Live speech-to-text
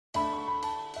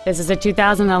This is a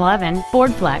 2011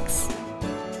 Ford Flex.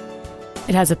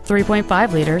 It has a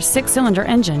 3.5-liter six-cylinder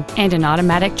engine and an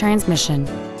automatic transmission.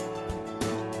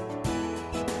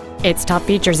 Its top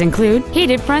features include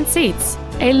heated front seats,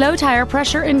 a low tire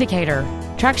pressure indicator,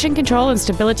 traction control and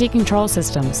stability control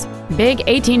systems, big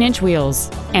 18-inch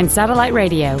wheels, and satellite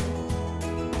radio.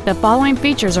 The following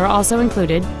features are also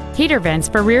included: heater vents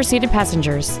for rear-seated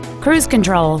passengers, cruise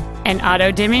control, an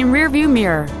auto-dimming rear-view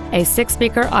mirror, a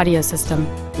 6-speaker audio system,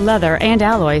 leather and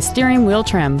alloy steering wheel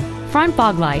trim, front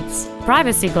fog lights,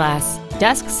 privacy glass,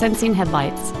 dusk sensing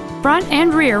headlights, front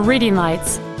and rear reading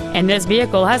lights, and this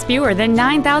vehicle has fewer than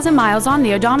 9,000 miles on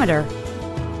the odometer.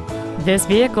 This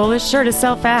vehicle is sure to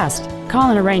sell fast. Call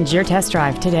and arrange your test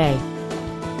drive today.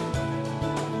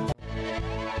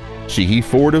 Sheehy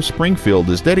Ford of Springfield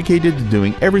is dedicated to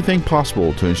doing everything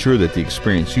possible to ensure that the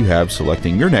experience you have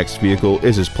selecting your next vehicle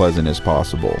is as pleasant as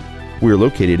possible. We are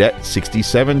located at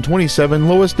 6727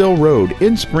 Loisdale Road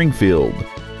in Springfield.